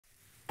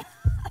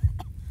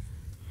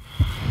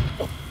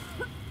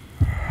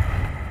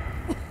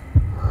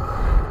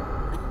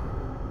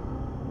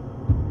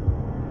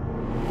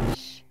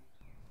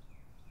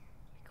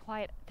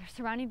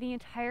surrounding the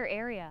entire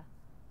area.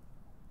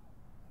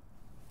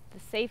 The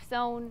safe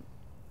zone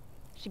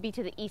should be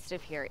to the east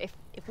of here. If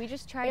we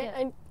just try to...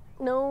 I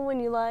know when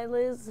you lie,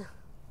 Liz.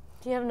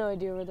 You have no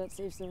idea where that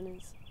safe zone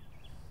is.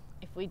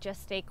 If we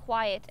just stay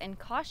quiet and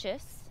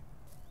cautious,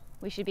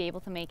 we should be able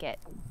to make it.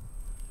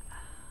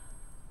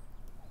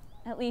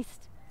 At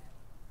least,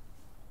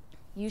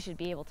 you should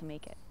be able to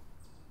make it.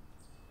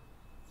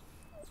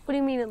 What do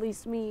you mean, at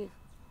least me?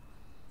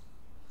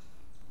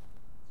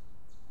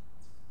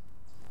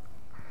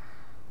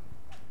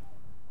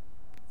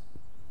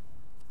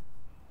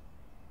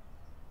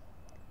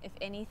 If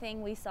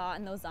anything we saw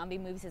in those zombie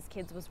movies as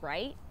kids was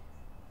right,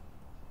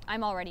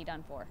 I'm already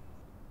done for.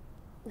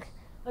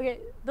 Okay,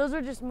 those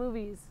are just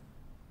movies.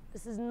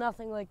 This is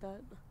nothing like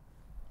that.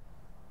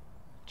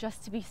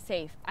 Just to be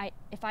safe,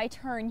 if I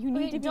turn, you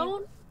need to be...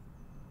 Don't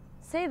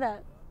say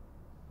that.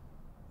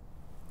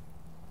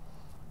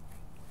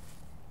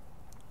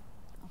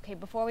 Okay,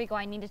 before we go,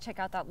 I need to check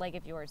out that leg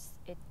of yours.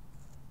 It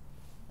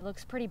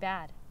looks pretty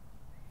bad.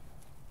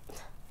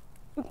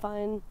 I'm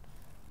fine.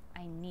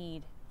 I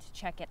need to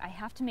check it. I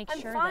have to make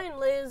sure I'm fine,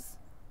 Liz.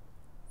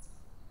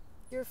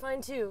 You're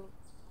fine too.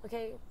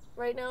 Okay,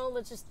 right now,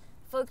 let's just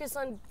focus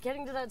on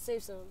getting to that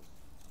safe zone.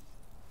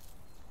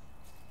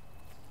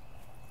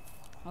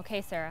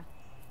 Okay, Sarah.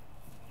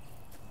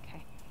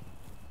 Okay.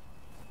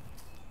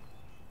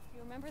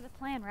 You remember the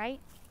plan, right?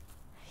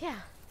 Yeah.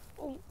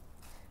 We'll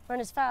run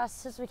as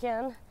fast as we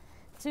can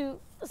to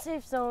a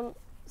safe zone,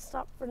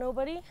 stop for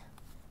nobody,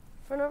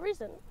 for no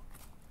reason.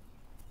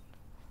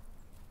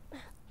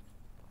 And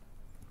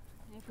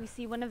if we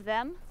see one of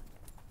them?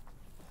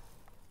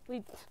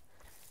 We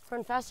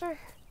run faster?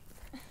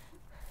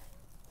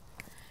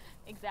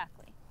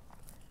 Exactly.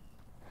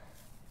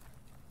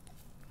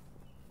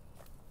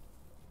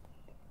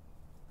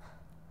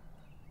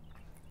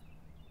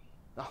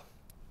 Oh,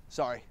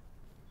 sorry.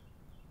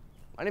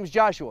 My name's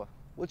Joshua.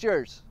 What's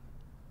yours?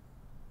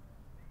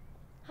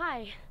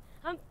 Hi,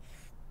 I'm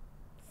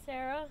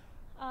Sarah.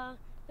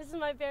 This is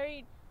my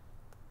very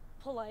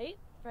polite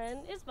friend,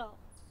 Isabel.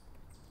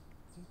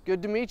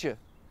 Good to meet you.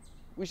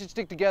 We should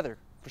stick together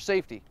for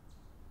safety.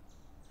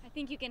 I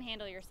think you can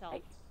handle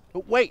yourself.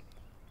 But wait!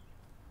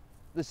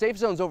 The safe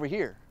zone's over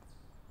here.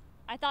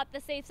 I thought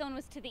the safe zone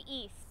was to the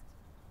east.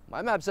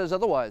 My map says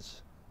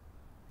otherwise.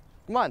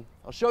 Come on,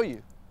 I'll show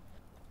you.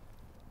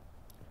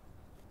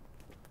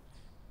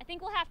 I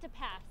think we'll have to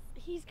pass.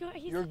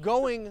 You're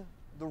going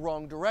the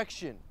wrong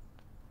direction.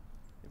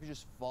 If you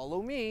just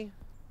follow me,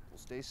 we'll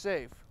stay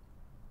safe.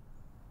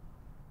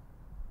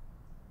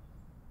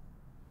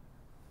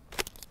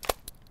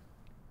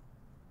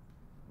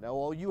 Now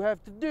all you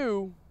have to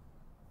do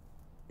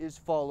is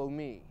follow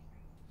me.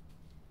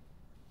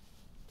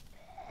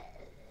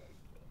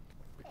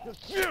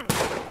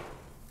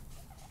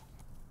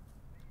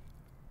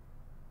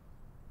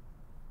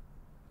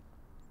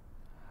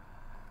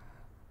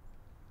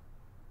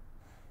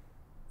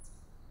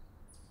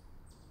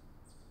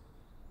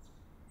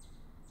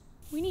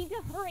 We need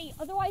to hurry,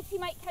 otherwise he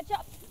might catch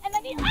up. And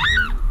then he...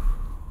 Ah!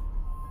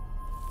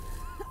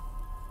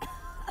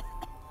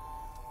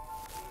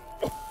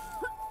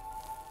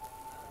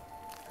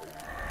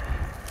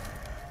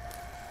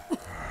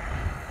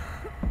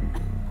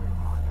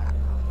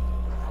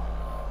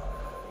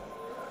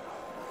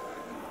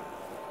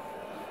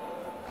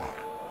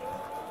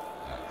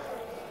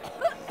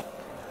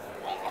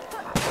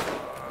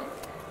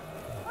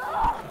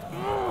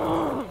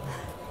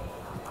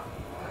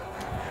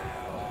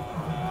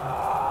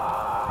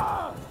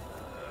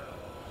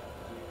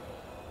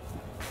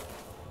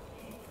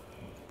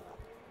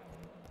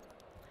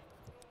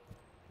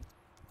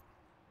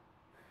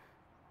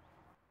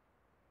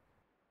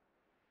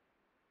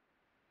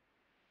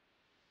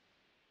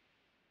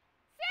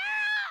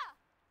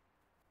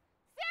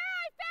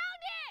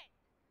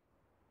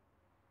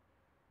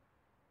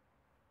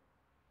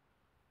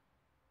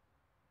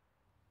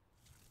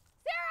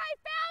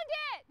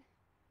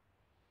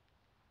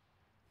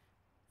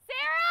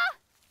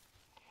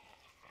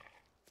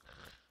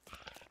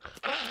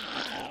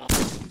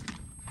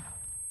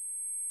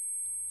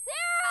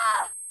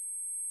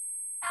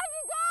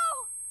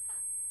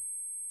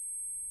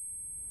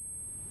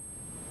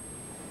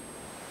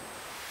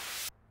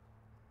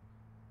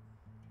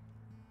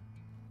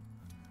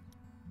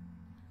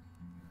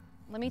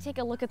 Let me take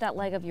a look at that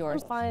leg of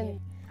yours. I'm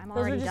fine. I'm Those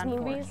already are just done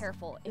movies. for.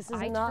 Careful. This If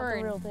is I not turn,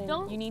 the real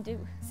thing. you need to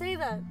Say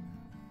that.